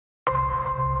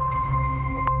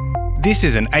This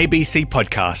is an ABC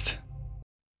podcast.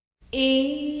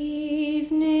 Evening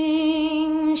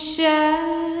shadows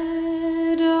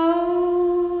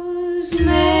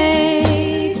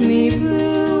make me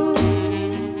blue.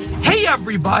 Hey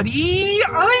everybody,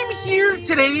 I'm here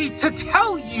today to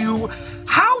tell you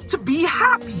how to be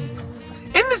happy.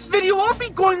 In this video, I'll be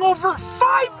going over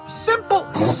 5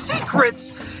 simple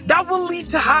secrets that will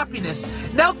lead to happiness.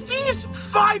 Now, these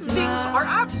 5 things are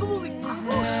absolutely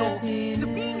crucial to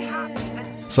being happy.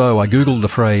 So I googled the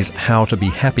phrase how to be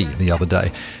happy the other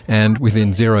day, and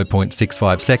within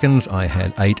 0.65 seconds I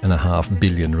had 8.5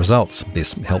 billion results.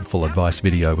 This helpful advice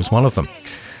video was one of them.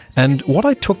 And what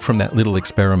I took from that little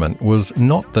experiment was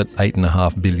not that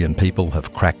 8.5 billion people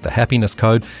have cracked the happiness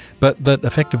code, but that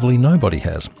effectively nobody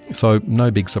has. So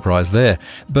no big surprise there.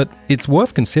 But it's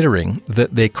worth considering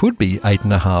that there could be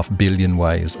 8.5 billion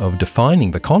ways of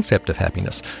defining the concept of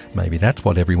happiness. Maybe that's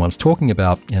what everyone's talking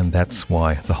about, and that's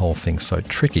why the whole thing's so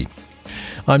tricky.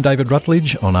 I'm David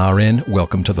Rutledge on RN.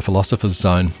 Welcome to the Philosopher's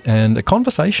Zone and a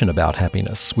conversation about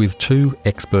happiness with 2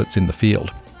 experts in the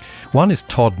field. One is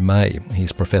Todd May.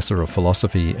 He's Professor of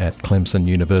Philosophy at Clemson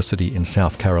University in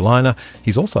South Carolina.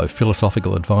 He's also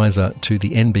philosophical advisor to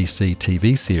the NBC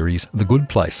TV series The Good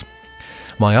Place.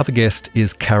 My other guest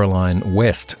is Caroline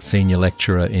West, Senior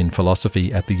Lecturer in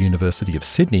Philosophy at the University of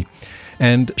Sydney,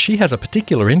 and she has a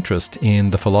particular interest in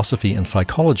the philosophy and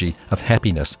psychology of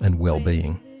happiness and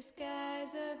well-being.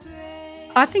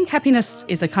 I think happiness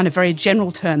is a kind of very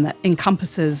general term that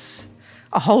encompasses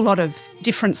a whole lot of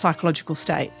different psychological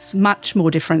states, much more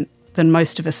different than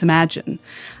most of us imagine.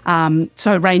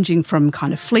 So ranging from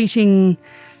kind of fleeting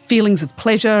feelings of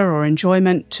pleasure or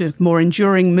enjoyment to more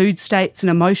enduring mood states and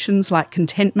emotions like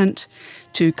contentment,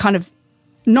 to kind of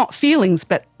not feelings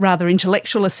but rather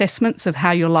intellectual assessments of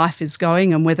how your life is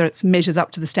going and whether it measures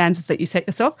up to the standards that you set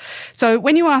yourself. So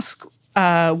when you ask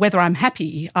whether I'm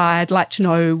happy, I'd like to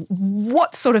know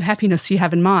what sort of happiness you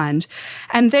have in mind.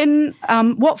 And then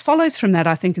what follows from that,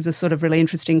 I think, is a sort of really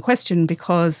interesting question,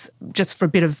 because just for a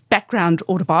bit of background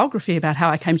autobiography about how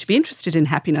I came to be interested in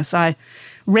happiness, I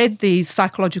read these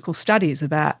psychological studies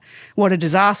about what a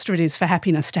disaster it is for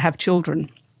happiness to have children.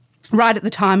 Right at the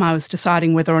time I was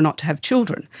deciding whether or not to have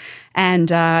children. And,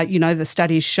 the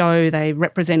studies show they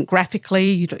represent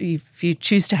graphically, if you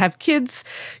choose to have kids,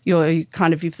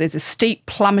 if there's a steep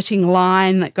plummeting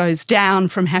line that goes down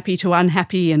from happy to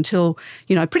unhappy until,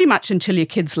 pretty much until your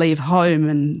kids leave home.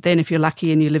 And then if you're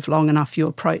lucky and you live long enough, you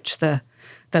approach the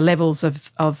levels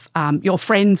of your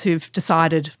friends who've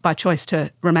decided by choice to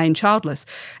remain childless.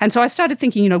 And so I started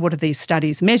thinking, what are these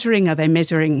studies measuring? Are they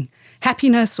measuring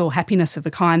happiness or happiness of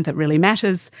a kind that really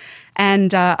matters?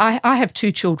 And I have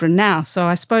 2 children now, so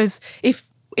I suppose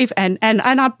and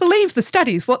I believe the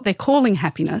studies, what they're calling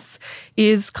happiness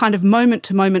is kind of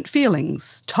moment-to-moment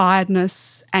feelings,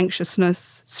 tiredness,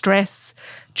 anxiousness, stress,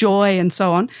 joy, and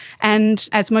so on. And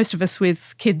as most of us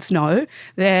with kids know,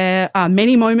 there are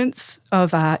many moments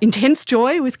of intense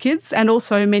joy with kids and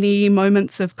also many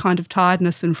moments of kind of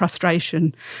tiredness and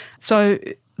frustration. So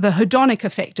the hedonic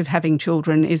effect of having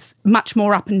children is much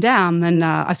more up and down than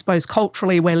I suppose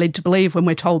culturally we're led to believe when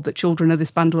we're told that children are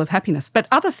this bundle of happiness. But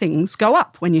other things go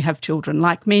up when you have children,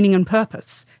 like meaning and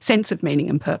purpose, sense of meaning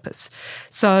and purpose.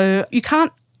 So you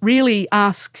can't really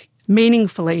ask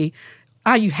meaningfully,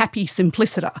 are you happy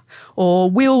simpliciter?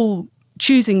 Or will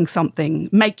choosing something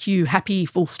make you happy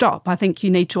full stop? I think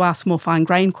you need to ask more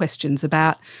fine-grained questions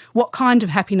about what kind of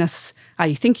happiness are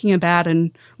you thinking about,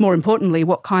 and more importantly,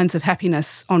 what kinds of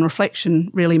happiness on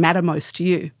reflection really matter most to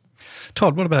you.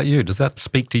 Todd, what about you? Does that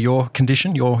speak to your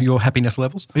condition, your happiness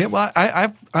levels? Yeah, well,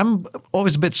 I'm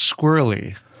always a bit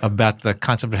squirrely about the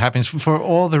concept of happiness for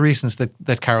all the reasons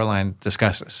that Caroline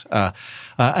discusses.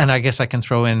 And I guess I can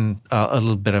throw in a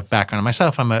little bit of background on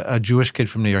myself. I'm a Jewish kid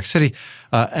from New York City,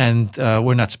 and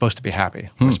we're not supposed to be happy.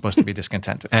 We're supposed to be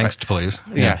discontented. Angst, right? please.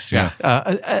 Yes, yeah.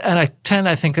 And I tend,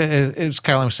 I think, as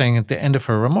Caroline was saying at the end of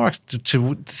her remarks,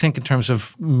 to think in terms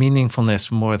of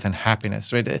meaningfulness more than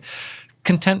happiness, right?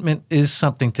 Contentment is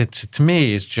something that, to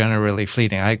me, is generally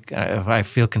fleeting. If I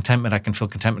feel contentment, I can feel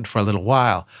contentment for a little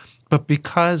while. But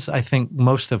because I think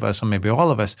most of us, or maybe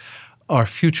all of us, are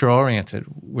future-oriented,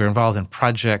 we're involved in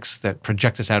projects that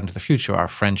project us out into the future, our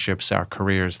friendships, our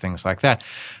careers, things like that,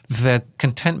 that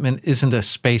contentment isn't a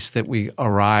space that we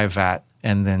arrive at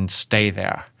and then stay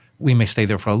there. We may stay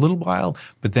there for a little while,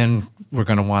 but then we're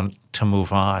going to want to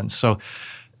move on. So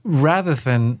rather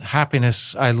than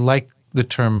happiness, I like the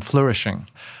term flourishing.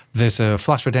 There's a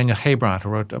philosopher, Daniel Hebron, who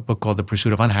wrote a book called The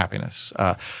Pursuit of Unhappiness,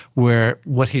 where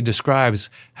what he describes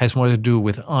has more to do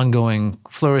with ongoing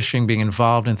flourishing, being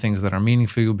involved in things that are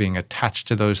meaningful, being attached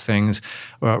to those things,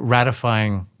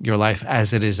 ratifying your life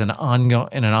as it is in an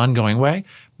ongoing way,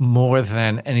 more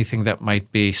than anything that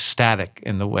might be static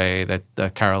in the way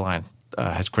that Caroline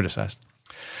has criticized.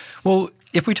 Well,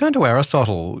 if we turn to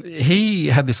Aristotle, he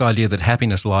had this idea that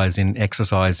happiness lies in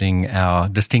exercising our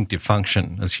distinctive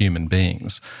function as human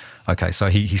beings. Okay, so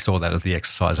he saw that as the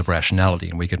exercise of rationality,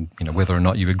 and we can, whether or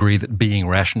not you agree that being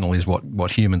rational is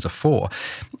what humans are for.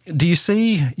 Do you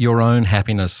see your own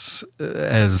happiness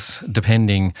as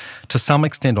depending to some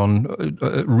extent on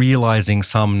realising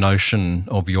some notion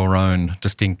of your own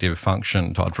distinctive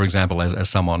function, Todd? For example, as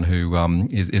someone who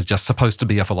is just supposed to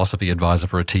be a philosophy advisor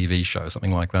for a TV show,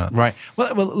 something like that. Right.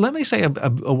 Well, let me say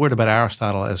a word about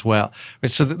Aristotle as well.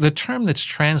 Right? So the term that's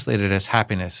translated as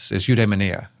happiness is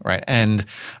eudaimonia, right? And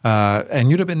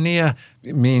eudaimonia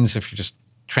means, if you're just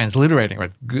transliterating,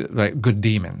 right, good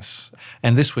demons.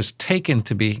 And this was taken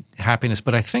to be happiness.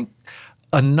 But I think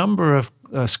a number of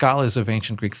scholars of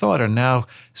ancient Greek thought are now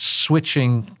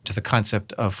switching to the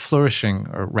concept of flourishing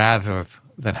rather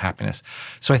than happiness.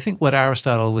 So I think what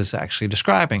Aristotle was actually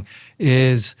describing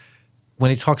is when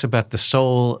he talks about the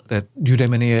soul, that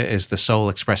eudaimonia is the soul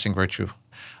expressing virtue.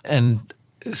 And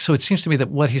so it seems to me that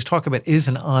what he's talking about is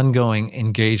an ongoing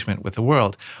engagement with the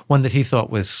world, one that he thought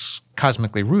was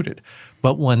cosmically rooted,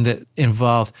 but one that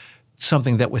involved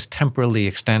something that was temporally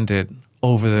extended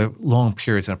over the long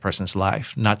periods in a person's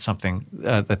life, not something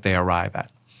that they arrive at.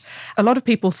 A lot of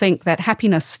people think that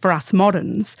happiness for us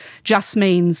moderns just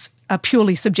means a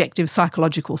purely subjective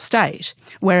psychological state,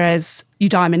 whereas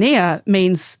eudaimonia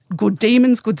means good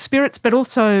demons, good spirits, but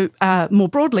also more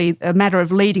broadly a matter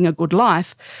of leading a good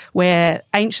life, where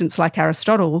ancients like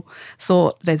Aristotle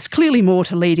thought there's clearly more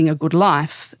to leading a good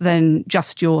life than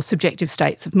just your subjective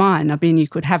states of mind. I mean, you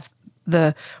could have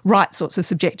the right sorts of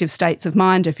subjective states of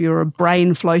mind if you're a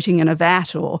brain floating in a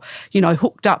vat or,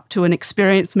 hooked up to an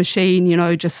experience machine,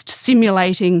 just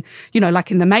simulating, like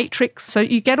in the Matrix. So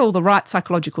you get all the right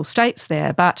psychological states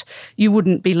there, but you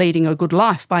wouldn't be leading a good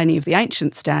life by any of the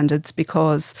ancient standards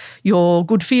because your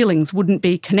good feelings wouldn't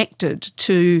be connected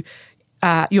to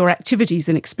your activities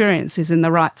and experiences in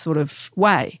the right sort of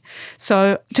way.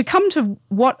 So to come to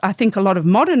what I think a lot of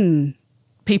modern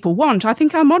people want, I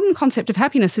think our modern concept of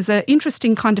happiness is an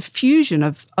interesting kind of fusion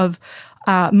of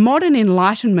modern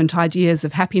Enlightenment ideas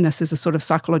of happiness as a sort of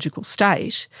psychological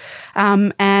state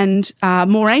and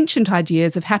more ancient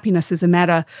ideas of happiness as a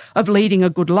matter of leading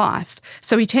a good life.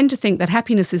 So we tend to think that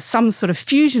happiness is some sort of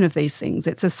fusion of these things.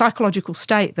 It's a psychological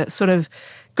state that sort of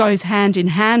goes hand in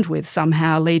hand with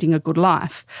somehow leading a good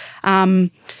life.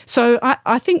 So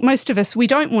I think most of us, we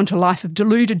don't want a life of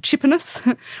deluded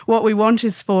chippiness. What we want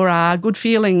is for our good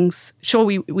feelings. Sure,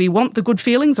 we want the good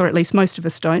feelings, or at least most of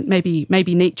us don't. Maybe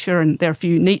Nietzsche, and there are a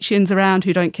few Nietzscheans around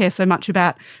who don't care so much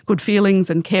about good feelings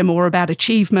and care more about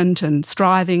achievement and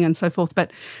striving and so forth.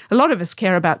 But a lot of us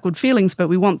care about good feelings, but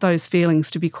we want those feelings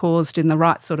to be caused in the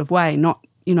right sort of way, not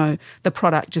the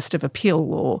product just of a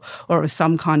pill or of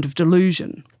some kind of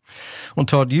delusion. Well,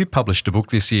 Todd, you published a book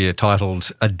this year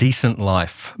titled A Decent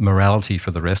Life, Morality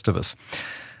for the Rest of Us.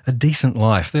 A decent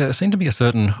life. There seemed to be a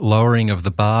certain lowering of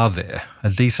the bar there. A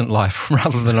decent life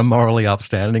rather than a morally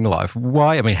upstanding life.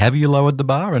 Why? I mean, have you lowered the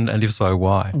bar? And if so,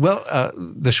 why? Well,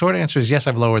 the short answer is yes,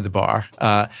 I've lowered the bar.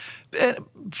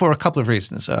 For a couple of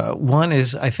reasons. One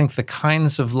is I think the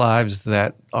kinds of lives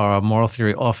that our moral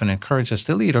theory often encourages us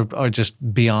to lead are just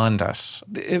beyond us.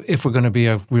 If we're going to be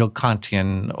a real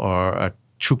Kantian or a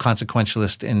true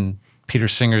consequentialist in Peter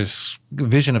Singer's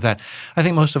vision of that, I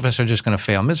think most of us are just going to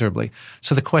fail miserably.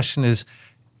 So the question is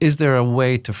there a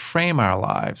way to frame our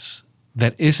lives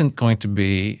that isn't going to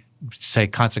be, say,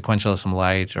 consequentialism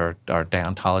light or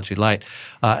deontology light?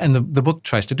 And the book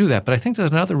tries to do that. But I think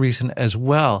there's another reason as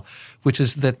well, which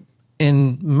is that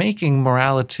in making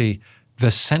morality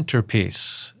the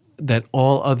centerpiece that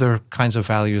all other kinds of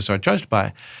values are judged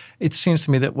by, it seems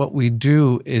to me that what we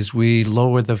do is we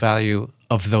lower the value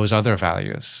of those other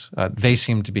values. They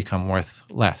seem to become worth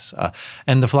less.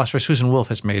 And the philosopher Susan Wolf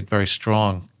has made very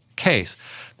strong case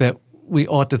that we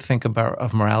ought to think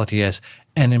of morality as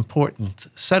an important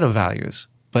set of values,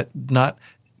 but not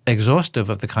exhaustive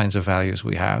of the kinds of values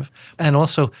we have, and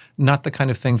also not the kind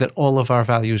of thing that all of our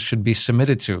values should be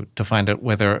submitted to find out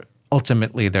whether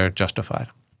ultimately they're justified.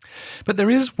 But there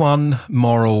is one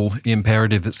moral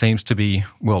imperative that seems to be,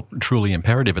 well, truly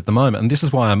imperative at the moment. And this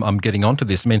is why I'm getting onto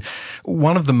this. I mean,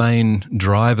 one of the main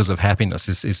drivers of happiness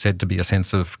is said to be a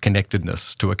sense of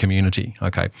connectedness to a community.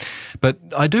 Okay. But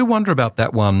I do wonder about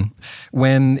that one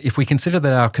if we consider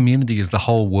that our community is the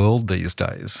whole world these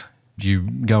days. You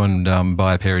go and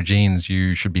buy a pair of jeans,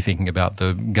 you should be thinking about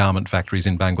the garment factories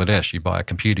in Bangladesh. You buy a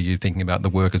computer, you're thinking about the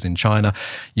workers in China.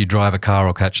 You drive a car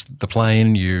or catch the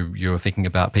plane, you're thinking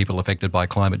about people affected by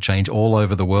climate change all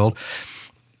over the world.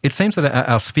 It seems that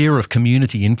our sphere of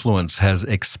community influence has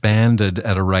expanded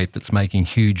at a rate that's making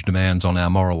huge demands on our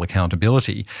moral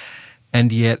accountability.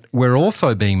 And yet we're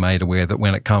also being made aware that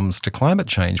when it comes to climate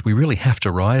change, we really have to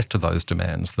rise to those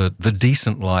demands, that the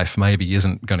decent life maybe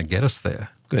isn't going to get us there.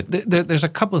 Good. There's a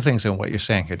couple of things in what you're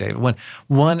saying here, David.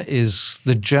 One is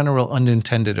the general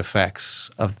unintended effects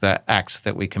of the acts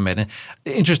that we commit. And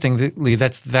interestingly,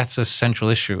 that's a central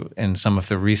issue in some of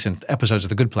the recent episodes of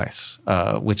The Good Place,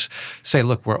 which say,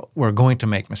 look, we're going to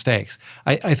make mistakes.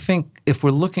 I think if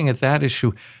we're looking at that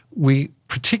issue, we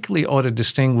particularly ought to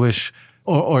distinguish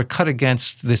or cut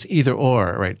against this either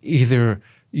or, right? Either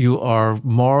you are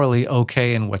morally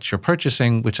okay in what you're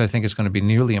purchasing, which I think is going to be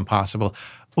nearly impossible,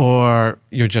 or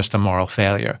you're just a moral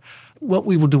failure. What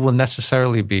we will do will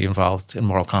necessarily be involved in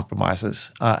moral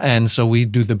compromises. And so we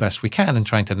do the best we can in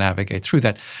trying to navigate through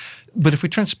that. But if we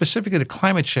turn specifically to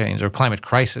climate change or climate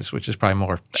crisis, which is probably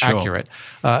more accurate,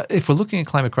 if we're looking at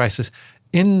climate crisis,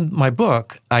 in my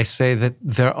book, I say that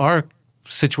there are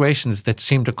situations that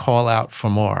seem to call out for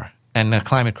more. And the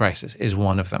climate crisis is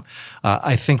one of them.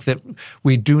 I think that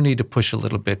we do need to push a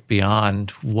little bit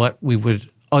beyond what we would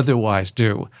otherwise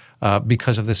do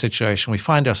because of the situation we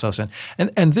find ourselves in.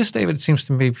 And this, David, it seems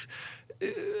to me,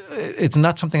 it's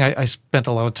not something I spent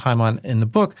a lot of time on in the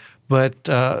book, but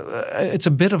it's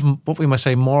a bit of what we must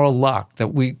say moral luck,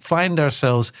 that we find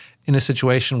ourselves in a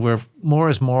situation where more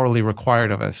is morally required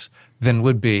of us than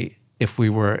would be if we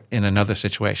were in another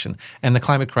situation. And the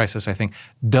climate crisis, I think,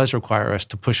 does require us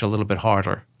to push a little bit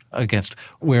harder against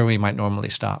where we might normally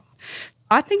stop.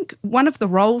 I think one of the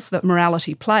roles that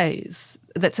morality plays,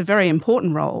 that's a very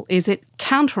important role, is it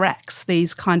counteracts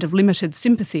these kind of limited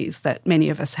sympathies that many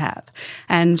of us have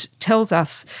and tells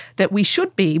us that we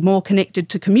should be more connected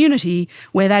to community,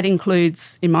 where that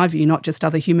includes, in my view, not just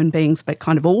other human beings, but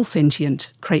kind of all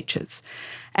sentient creatures.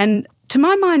 And to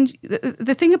my mind,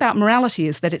 the thing about morality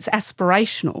is that it's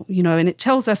aspirational, and it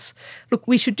tells us, look,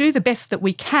 we should do the best that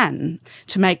we can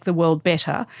to make the world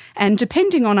better. And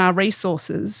depending on our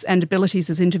resources and abilities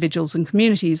as individuals and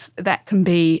communities, that can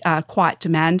be quite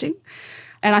demanding.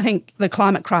 And I think the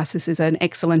climate crisis is an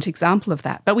excellent example of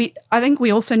that. But I think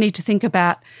we also need to think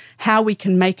about how we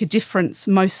can make a difference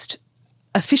most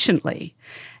efficiently.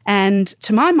 And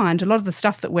to my mind, a lot of the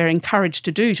stuff that we're encouraged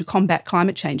to do to combat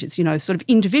climate change is, sort of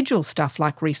individual stuff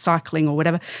like recycling or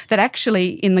whatever, that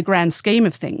actually in the grand scheme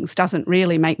of things doesn't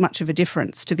really make much of a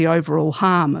difference to the overall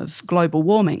harm of global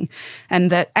warming. And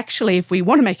that actually, if we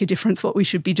want to make a difference, what we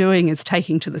should be doing is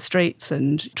taking to the streets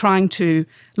and trying to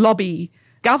lobby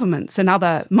governments and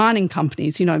other mining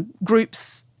companies,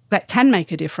 groups that can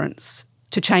make a difference,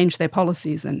 to change their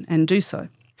policies and do so.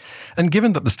 And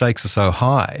given that the stakes are so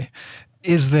high,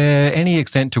 is there any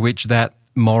extent to which that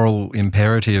moral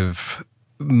imperative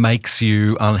makes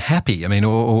you unhappy? I mean,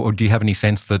 or do you have any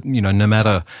sense that, no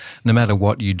matter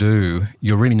what you do,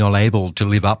 you're really not able to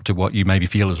live up to what you maybe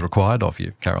feel is required of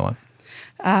you, Caroline?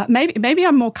 Maybe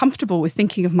I'm more comfortable with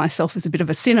thinking of myself as a bit of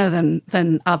a sinner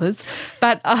than others,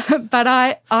 but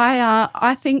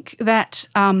I think that.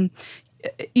 I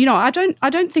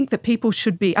don't think that people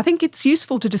should be. I think it's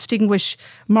useful to distinguish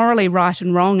morally right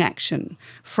and wrong action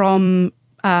from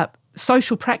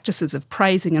social practices of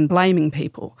praising and blaming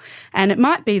people. And it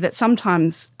might be that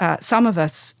sometimes some of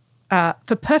us,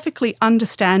 for perfectly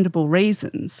understandable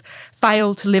reasons,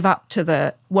 fail to live up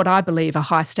to what I believe are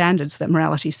high standards that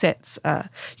morality sets. I'm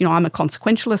a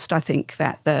consequentialist. I think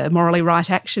that the morally right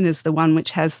action is the one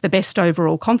which has the best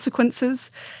overall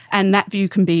consequences, and that view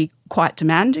can be quite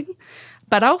demanding.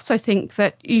 But I also think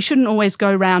that you shouldn't always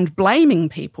go around blaming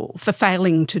people for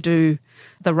failing to do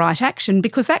the right action,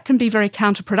 because that can be very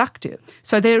counterproductive.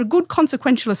 So there are good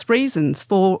consequentialist reasons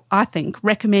for, I think,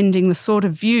 recommending the sort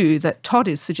of view that Todd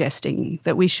is suggesting,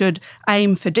 that we should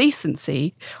aim for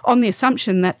decency on the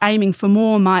assumption that aiming for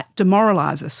more might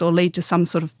demoralise us or lead to some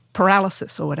sort of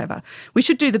paralysis or whatever. We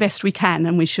should do the best we can,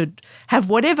 and we should have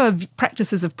whatever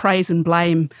practices of praise and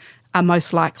blame are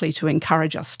most likely to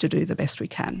encourage us to do the best we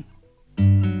can.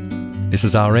 This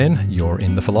is RN, you're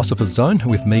in the Philosopher's Zone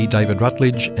with me, David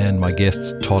Rutledge, and my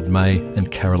guests Todd May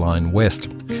and Caroline West.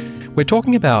 We're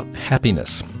talking about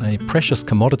happiness, a precious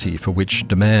commodity for which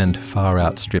demand far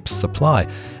outstrips supply,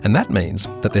 and that means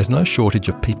that there's no shortage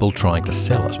of people trying to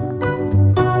sell it.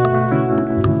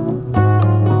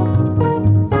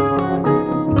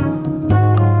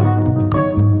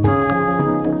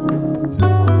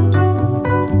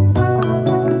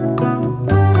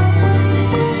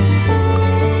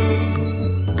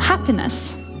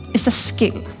 Happiness is a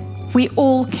skill we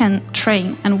all can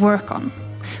train and work on.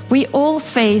 We all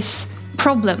face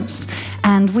problems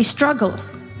and we struggle.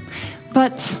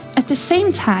 But at the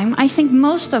same time, I think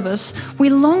most of us, we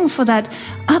long for that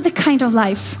other kind of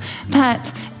life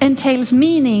that entails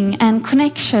meaning and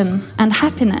connection and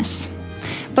happiness.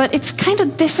 But it's kind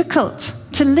of difficult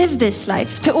to live this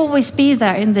life, to always be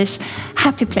there in this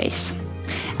happy place.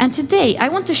 And today I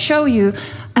want to show you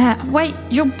why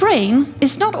your brain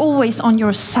is not always on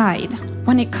your side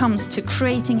when it comes to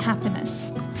creating happiness.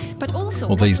 But also,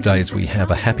 well, these days we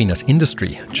have a happiness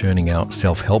industry churning out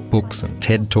self-help books and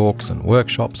TED Talks and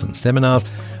workshops and seminars,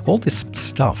 all this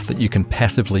stuff that you can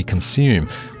passively consume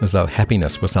as though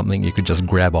happiness was something you could just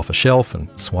grab off a shelf and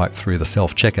swipe through the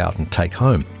self-checkout and take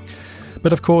home.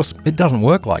 But of course, it doesn't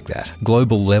work like that.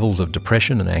 Global levels of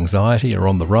depression and anxiety are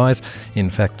on the rise. In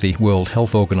fact, the World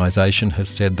Health Organization has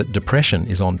said that depression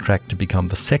is on track to become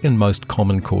the second most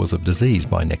common cause of disease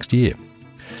by next year.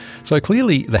 So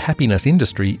clearly, the happiness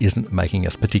industry isn't making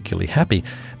us particularly happy,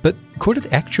 but could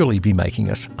it actually be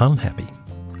making us unhappy?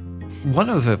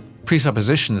 One of the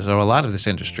presuppositions of a lot of this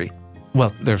industry,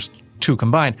 well, there's two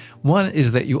combined. One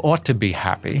is that you ought to be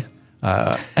happy.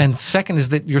 And second is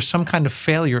that you're some kind of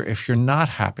failure if you're not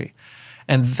happy.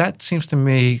 And that seems to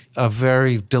me a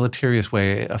very deleterious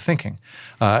way of thinking.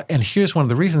 And here's one of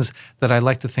the reasons that I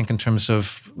like to think in terms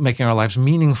of making our lives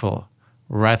meaningful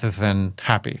rather than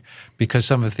happy, because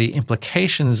some of the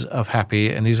implications of happy,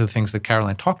 and these are the things that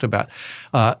Caroline talked about,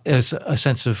 is a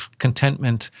sense of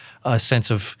contentment, a sense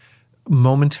of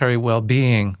momentary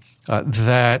well-being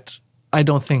that I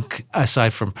don't think,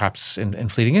 aside from perhaps in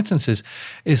fleeting instances,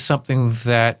 is something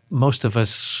that most of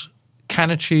us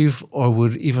can achieve or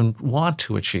would even want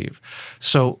to achieve.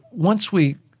 So once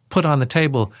we put on the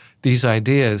table these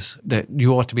ideas that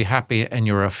you ought to be happy and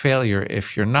you're a failure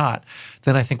if you're not,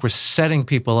 then I think we're setting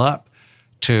people up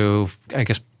to, I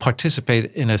guess,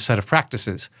 participate in a set of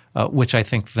practices, which I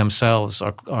think themselves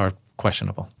are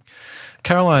questionable.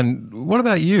 Caroline, what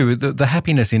about you? The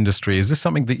happiness industry, is this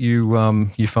something that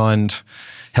you find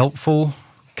helpful,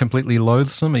 completely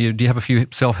loathsome? Do you have a few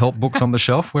self-help books on the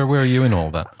shelf? Where are you in all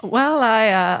that? Well,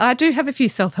 I do have a few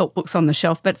self-help books on the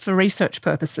shelf, but for research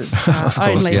purposes of course,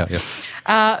 only. Yeah.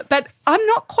 But I'm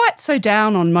not quite so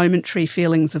down on momentary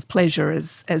feelings of pleasure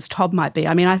as Todd might be.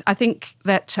 I mean, I think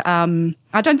that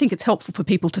I don't think it's helpful for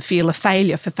people to feel a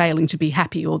failure for failing to be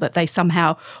happy or that they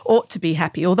somehow ought to be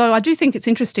happy. Although I do think it's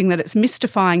interesting that it's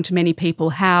mystifying to many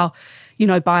people how,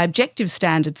 by objective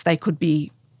standards they could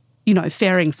be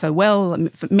faring so well.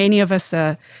 Many of us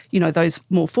are, those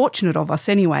more fortunate of us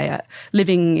anyway, are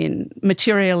living in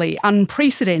materially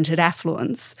unprecedented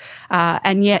affluence.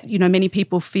 And yet, many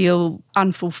people feel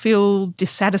unfulfilled,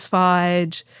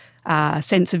 dissatisfied,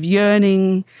 sense of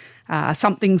yearning,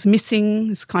 something's missing,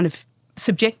 this kind of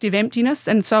subjective emptiness.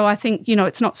 And so I think,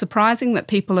 it's not surprising that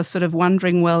people are sort of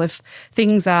wondering, well, if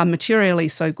things are materially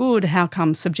so good, how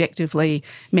come subjectively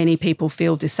many people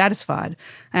feel dissatisfied?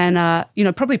 And,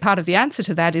 probably part of the answer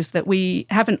to that is that we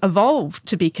haven't evolved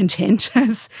to be content.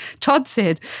 As Todd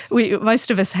said,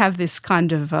 most of us have this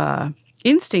kind of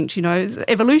instinct,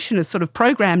 evolution has sort of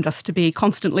programmed us to be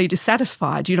constantly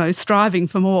dissatisfied, striving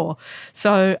for more.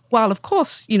 So while, of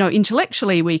course,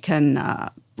 intellectually we can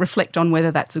reflect on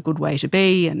whether that's a good way to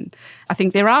be, and I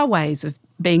think there are ways of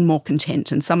being more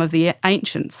content, and some of the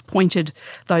ancients pointed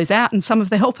those out, and some of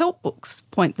the help books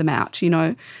point them out.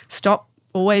 Stop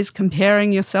always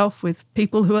comparing yourself with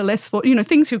people who are less fortunate,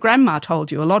 things your grandma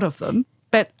told you, a lot of them.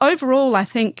 But overall, I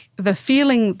think the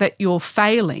feeling that you're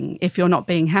failing if you're not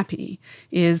being happy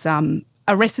is a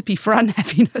recipe for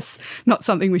unhappiness, not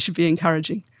something we should be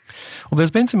encouraging. Well,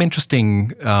 there's been some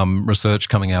interesting research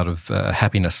coming out of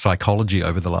happiness psychology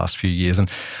over the last few years, and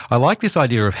I like this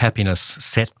idea of happiness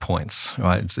set points,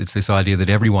 right? It's this idea that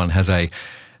everyone has a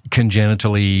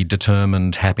congenitally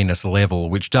determined happiness level,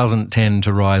 which doesn't tend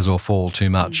to rise or fall too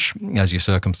much as your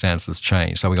circumstances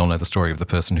change. So we all know the story of the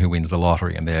person who wins the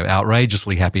lottery and they're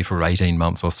outrageously happy for 18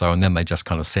 months or so, and then they just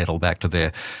kind of settle back to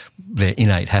their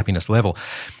innate happiness level.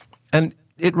 And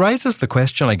It raises the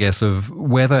question, I guess, of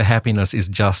whether happiness is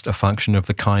just a function of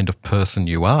the kind of person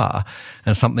you are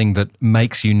and something that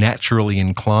makes you naturally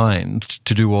inclined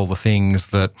to do all the things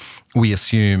that we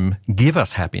assume give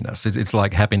us happiness. It's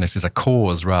like happiness is a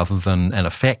cause rather than an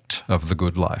effect of the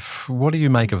good life. What do you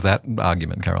make of that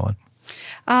argument, Caroline?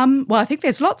 Well, I think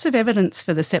there's lots of evidence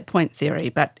for the set point theory,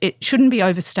 but it shouldn't be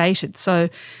overstated. So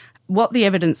what the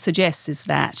evidence suggests is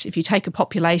that if you take a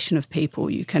population of people,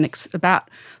 you can about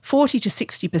 40 to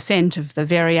 60% of the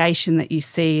variation that you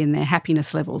see in their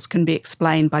happiness levels can be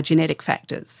explained by genetic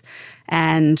factors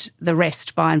and the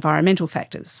rest by environmental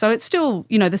factors. So it's still,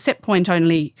 the set point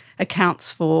only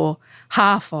accounts for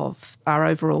half of our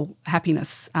overall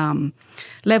happiness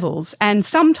levels. And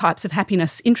some types of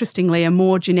happiness, interestingly, are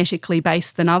more genetically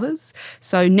based than others.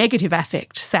 So negative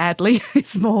affect, sadly,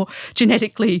 is more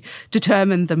genetically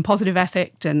determined than positive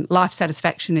affect, and life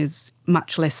satisfaction is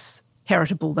much less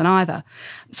heritable than either.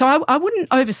 So I wouldn't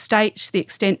overstate the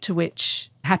extent to which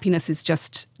happiness is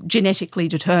just genetically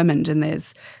determined and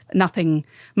there's nothing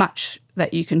much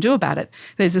that you can do about it.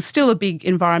 There's still a big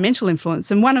environmental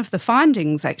influence. And one of the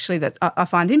findings, actually, that I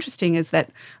find interesting is that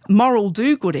moral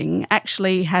do-gooding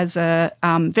actually has a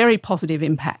very positive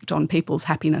impact on people's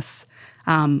happiness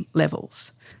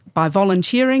levels. By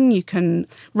volunteering, you can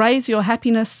raise your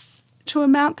happiness to an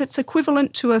amount that's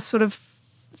equivalent to a sort of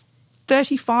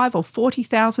 $35,000 or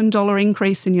 $40,000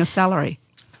 increase in your salary.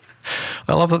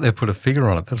 I love that they've put a figure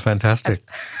on it. That's fantastic.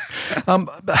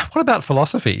 What about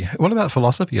philosophy? What about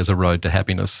philosophy as a road to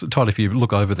happiness? Todd, if you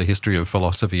look over the history of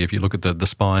philosophy, if you look at the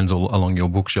spines all along your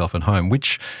bookshelf at home,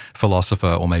 which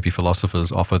philosopher or maybe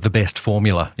philosophers offer the best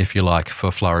formula, if you like,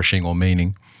 for flourishing or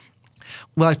meaning?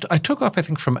 Well, I took off, I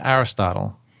think, from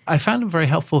Aristotle. I found him very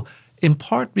helpful in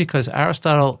part because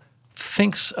Aristotle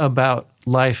thinks about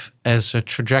life as a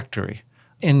trajectory,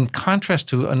 in contrast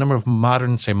to a number of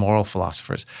modern, say, moral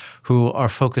philosophers who are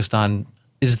focused on,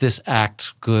 is this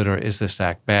act good or is this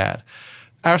act bad?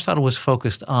 Aristotle was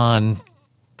focused on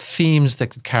themes that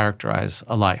could characterize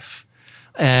a life.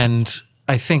 And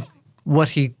I think what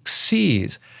he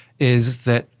sees is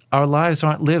that our lives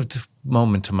aren't lived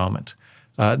moment to moment.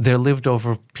 They're lived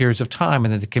over periods of time,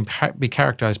 and that they can be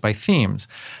characterized by themes.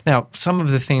 Now, some of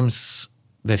the themes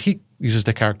that he uses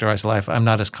to characterize life I'm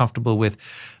not as comfortable with,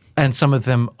 and some of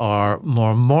them are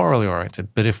more morally oriented.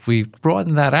 But if we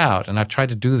broaden that out, and I've tried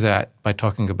to do that by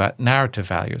talking about narrative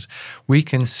values, we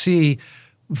can see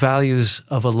values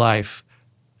of a life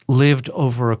lived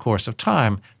over a course of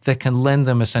time that can lend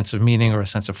them a sense of meaning or a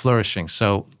sense of flourishing.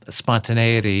 So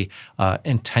spontaneity,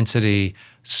 intensity,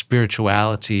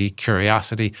 spirituality,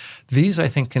 curiosity, these I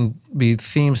think can be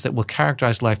themes that will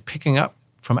characterize life, picking up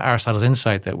from Aristotle's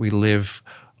insight that we live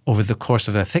over the course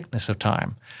of the thickness of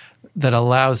time, that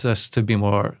allows us to be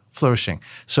more flourishing.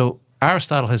 So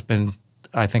Aristotle has been,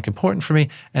 I think, important for me.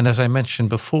 And as I mentioned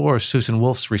before, Susan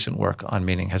Wolf's recent work on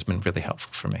meaning has been really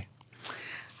helpful for me.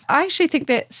 I actually think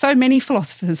that so many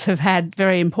philosophers have had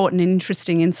very important and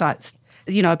interesting insights,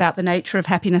 about the nature of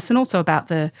happiness and also about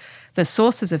the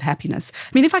sources of happiness. I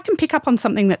mean, if I can pick up on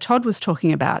something that Todd was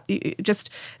talking about, just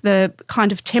the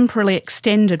kind of temporally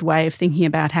extended way of thinking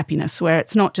about happiness, where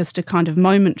it's not just a kind of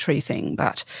momentary thing,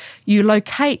 but you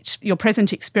locate your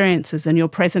present experiences and your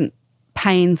present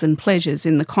pains and pleasures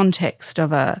in the context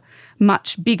of a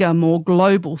much bigger, more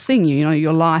global thing,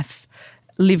 your life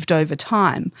lived over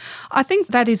time. I think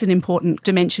that is an important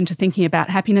dimension to thinking about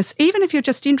happiness, even if you're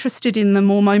just interested in the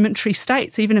more momentary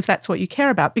states, even if that's what you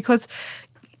care about, because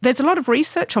there's a lot of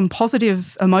research on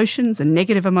positive emotions and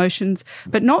negative emotions,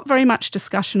 but not very much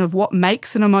discussion of what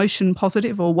makes an emotion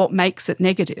positive or what makes it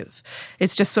negative.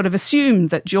 It's just sort of assumed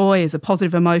that joy is a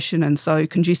positive emotion and so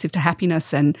conducive to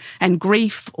happiness, and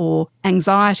grief or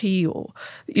anxiety or,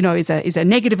 is a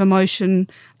negative emotion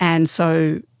and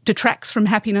so detracts from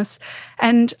happiness.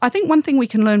 And I think one thing we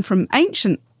can learn from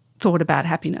ancient thought about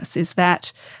happiness is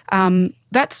that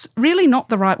that's really not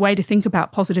the right way to think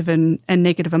about positive and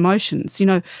negative emotions.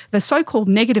 The so-called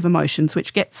negative emotions,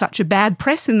 which get such a bad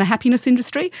press in the happiness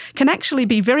industry, can actually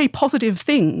be very positive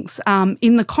things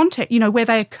in the context, where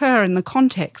they occur in the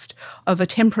context of a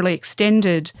temporally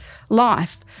extended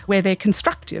life where they're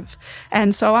constructive.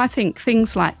 And so I think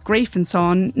things like grief and so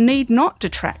on need not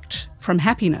detract from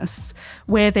happiness,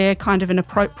 where they're kind of an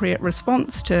appropriate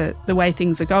response to the way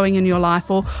things are going in your life,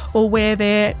 or where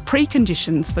they're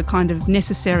preconditions for kind of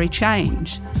necessary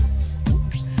change.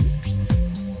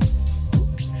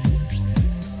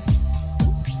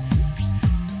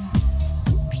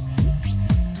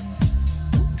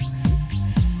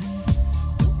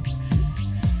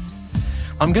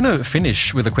 I'm going to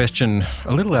finish with a question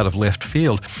a little out of left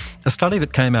field. A study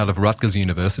that came out of Rutgers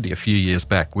University a few years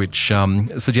back, which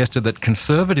suggested that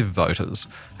conservative voters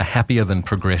are happier than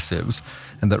progressives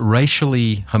and that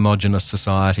racially homogenous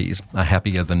societies are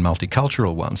happier than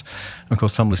multicultural ones. And of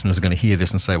course, some listeners are going to hear this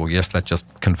and say, well, yes, that just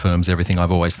confirms everything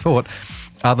I've always thought.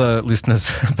 Other listeners,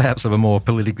 perhaps of a more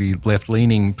politically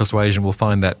left-leaning persuasion, will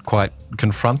find that quite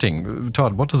confronting.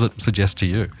 Todd, what does it suggest to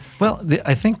you? Well,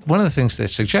 I think one of the things that it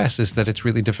suggests is that it's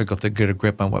really difficult to get a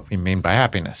grip on what we mean by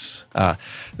happiness.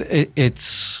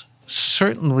 It's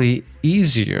certainly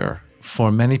easier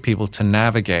for many people to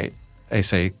navigate a,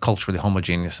 say, culturally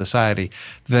homogeneous society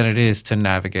than it is to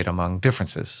navigate among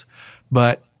differences.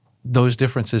 But those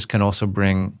differences can also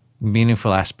bring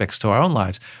meaningful aspects to our own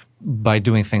lives by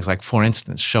doing things like, for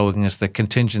instance, showing us the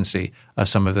contingency of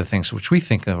some of the things which we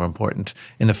think are important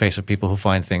in the face of people who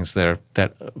find things that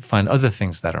find other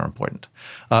things that are important.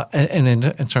 And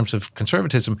in terms of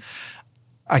conservatism,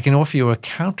 I can offer you a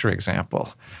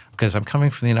counterexample because I'm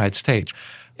coming from the United States.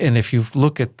 And if you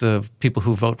look at the people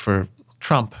who vote for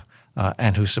Trump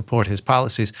and who support his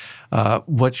policies,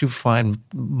 what you find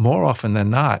more often than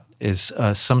not is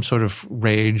some sort of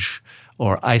rage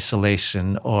or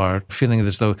isolation or feeling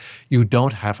as though you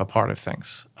don't have a part of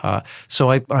things.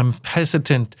 So I'm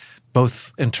hesitant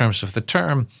both in terms of the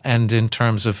term and in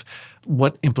terms of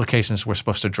what implications we're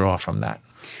supposed to draw from that.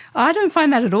 I don't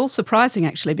find that at all surprising,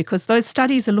 actually, because those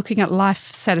studies are looking at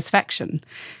life satisfaction.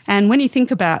 And when you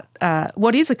think about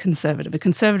what is a conservative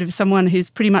is someone who's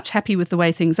pretty much happy with the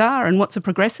way things are. And what's a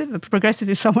progressive? A progressive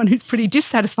is someone who's pretty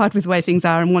dissatisfied with the way things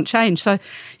are and want change. So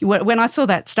when I saw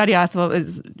that study, I thought,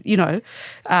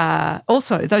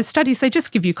 also those studies, they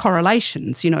just give you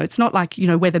correlations. It's not like,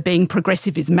 whether being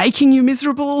progressive is making you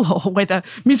miserable or whether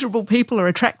miserable people are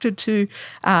attracted to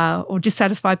or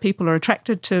dissatisfied people are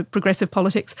attracted to progressive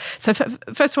politics. So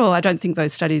first of all, I don't think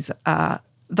those studies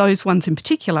those ones in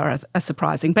particular are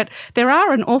surprising. But there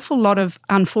are an awful lot of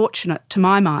unfortunate, to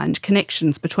my mind,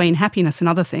 connections between happiness and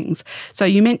other things. So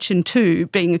you mentioned too,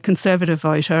 being a conservative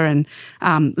voter and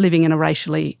living in a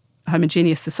racially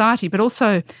homogeneous society, but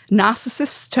also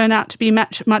narcissists turn out to be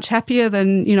much happier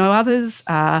than others.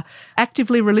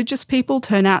 Actively religious people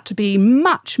turn out to be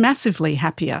massively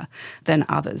happier than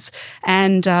others.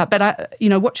 And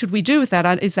what should we do with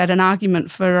that? Is that an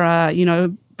argument for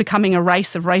becoming a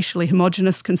race of racially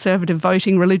homogenous, conservative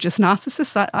voting religious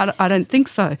narcissists? I don't think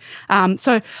so.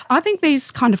 So I think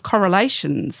these kind of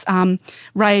correlations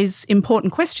raise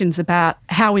important questions about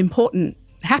how important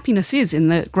happiness is in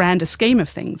the grander scheme of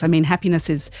things. I mean, happiness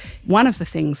is one of the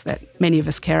things that many of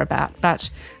us care about,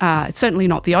 but it's certainly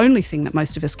not the only thing that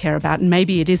most of us care about, and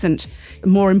maybe it isn't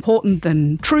more important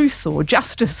than truth or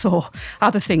justice or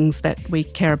other things that we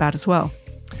care about as well.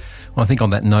 Well, I think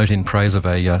on that note, in praise of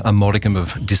a modicum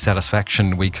of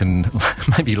dissatisfaction, we can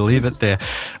maybe leave it there.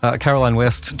 Caroline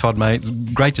West, Todd May,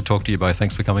 great to talk to you both.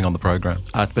 Thanks for coming on the program.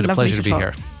 It's been a pleasure to be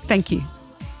here. Thank you.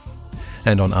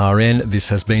 And on RN, this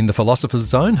has been The Philosopher's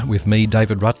Zone with me,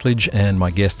 David Rutledge, and my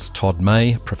guests Todd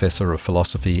May, Professor of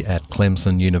Philosophy at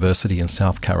Clemson University in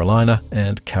South Carolina,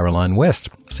 and Caroline West,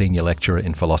 Senior Lecturer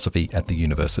in Philosophy at the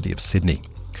University of Sydney.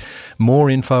 More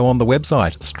info on the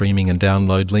website, streaming and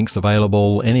download links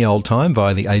available any old time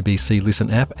via the ABC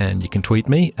Listen app, and you can tweet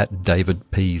me at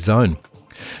David P. Zone.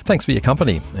 Thanks for your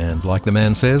company, and like the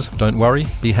man says, don't worry,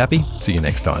 be happy. See you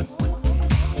next time.